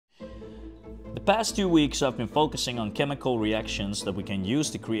The past 2 weeks I've been focusing on chemical reactions that we can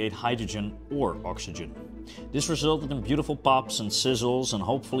use to create hydrogen or oxygen. This resulted in beautiful pops and sizzles and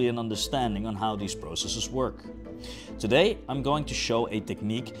hopefully an understanding on how these processes work. Today I'm going to show a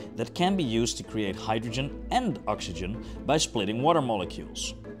technique that can be used to create hydrogen and oxygen by splitting water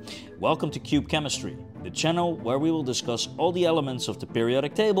molecules. Welcome to Cube Chemistry, the channel where we will discuss all the elements of the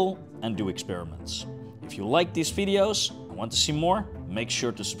periodic table and do experiments. If you like these videos and want to see more, make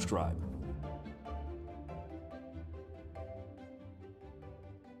sure to subscribe.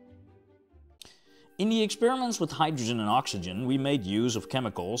 In the experiments with hydrogen and oxygen, we made use of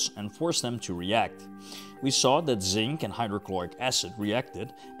chemicals and forced them to react. We saw that zinc and hydrochloric acid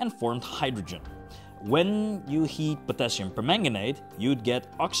reacted and formed hydrogen. When you heat potassium permanganate, you'd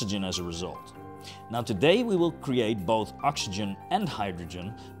get oxygen as a result. Now today we will create both oxygen and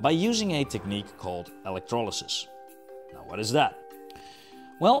hydrogen by using a technique called electrolysis. Now what is that?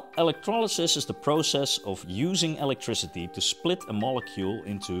 Well, electrolysis is the process of using electricity to split a molecule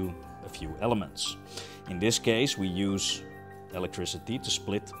into a few elements. In this case, we use electricity to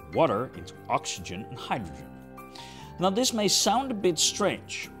split water into oxygen and hydrogen. Now this may sound a bit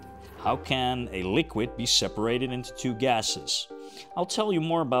strange. How can a liquid be separated into two gases? I'll tell you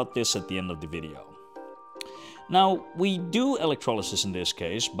more about this at the end of the video. Now, we do electrolysis in this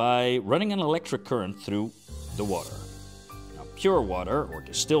case by running an electric current through the water. Now, pure water or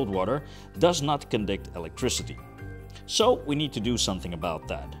distilled water does not conduct electricity. So we need to do something about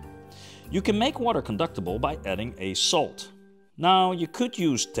that. You can make water conductible by adding a salt. Now, you could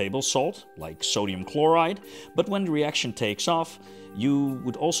use table salt, like sodium chloride, but when the reaction takes off, you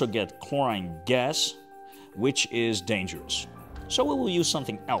would also get chlorine gas, which is dangerous. So we will use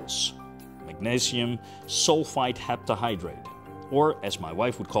something else, magnesium sulfite heptahydrate, or as my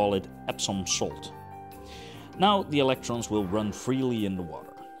wife would call it, Epsom salt. Now, the electrons will run freely in the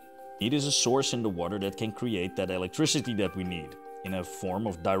water. It is a source in the water that can create that electricity that we need, in a form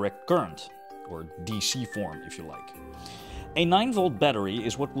of direct current, or DC form if you like. A 9-volt battery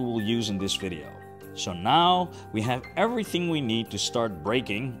is what we will use in this video. So now we have everything we need to start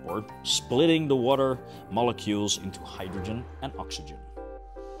breaking or splitting the water molecules into hydrogen and oxygen.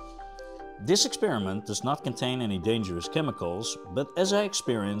 This experiment does not contain any dangerous chemicals, but as I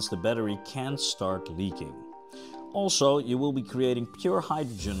experienced, the battery can start leaking. Also, you will be creating pure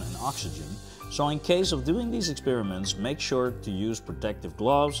hydrogen and oxygen, so in case of doing these experiments, make sure to use protective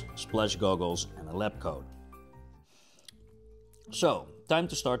gloves, splash goggles and a lab coat. So, time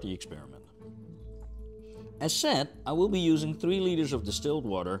to start the experiment. As said, I will be using 3 liters of distilled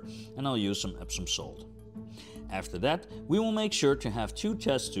water and I'll use some Epsom salt. After that, we will make sure to have 2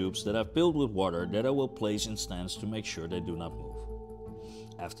 test tubes that I've filled with water that I will place in stands to make sure they do not move.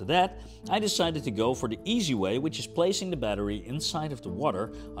 After that, I decided to go for the easy way, which is placing the battery inside of the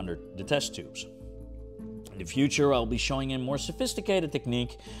water under the test tubes. In the future, I'll be showing a more sophisticated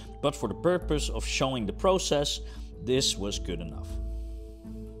technique, but for the purpose of showing the process, this was good enough.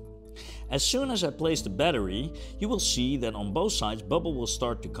 As soon as I place the battery, you will see that on both sides bubble will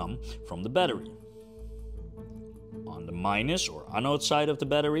start to come from the battery. On the minus or anode side of the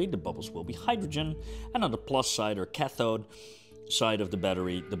battery, the bubbles will be hydrogen, and on the plus side or cathode side of the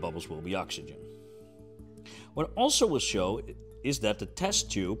battery, the bubbles will be oxygen. What also will show is that the test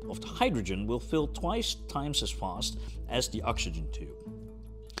tube of the hydrogen will fill twice times as fast as the oxygen tube.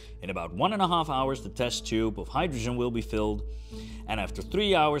 In about 1.5 hours, the test tube of hydrogen will be filled, and after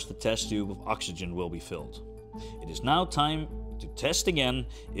 3 hours, the test tube of oxygen will be filled. It is now time to test again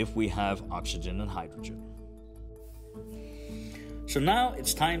if we have oxygen and hydrogen. So now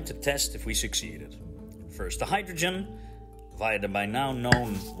it's time to test if we succeeded. First the hydrogen, via the by now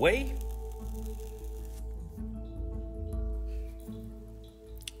known way.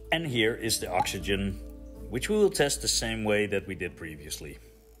 And here is the oxygen, which we will test the same way that we did previously.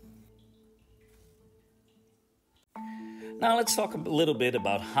 Now let's talk a little bit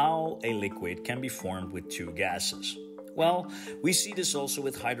about how a liquid can be formed with 2 gases. Well, we see this also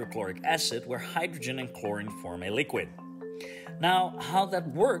with hydrochloric acid, where hydrogen and chlorine form a liquid. Now, how that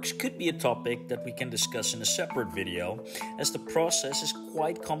works could be a topic that we can discuss in a separate video, as the process is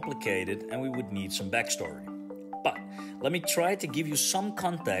quite complicated and we would need some backstory. But let me try to give you some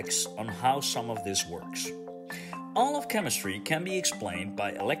context on how some of this works. All of chemistry can be explained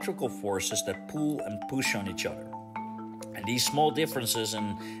by electrical forces that pull and push on each other. And these small differences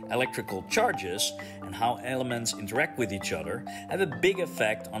in electrical charges and how elements interact with each other have a big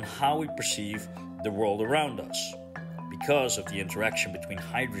effect on how we perceive the world around us. Because of the interaction between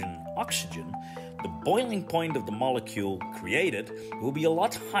hydrogen and oxygen, the boiling point of the molecule created will be a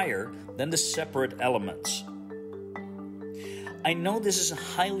lot higher than the separate elements. I know this is a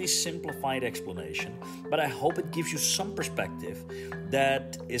highly simplified explanation, but I hope it gives you some perspective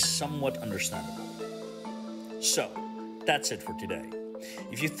that is somewhat understandable. So, that's it for today.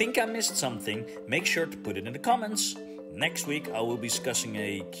 If you think I missed something, make sure to put it in the comments. Next week I will be discussing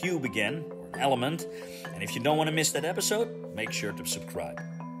a cube again, or an element, and if you don't want to miss that episode, make sure to subscribe.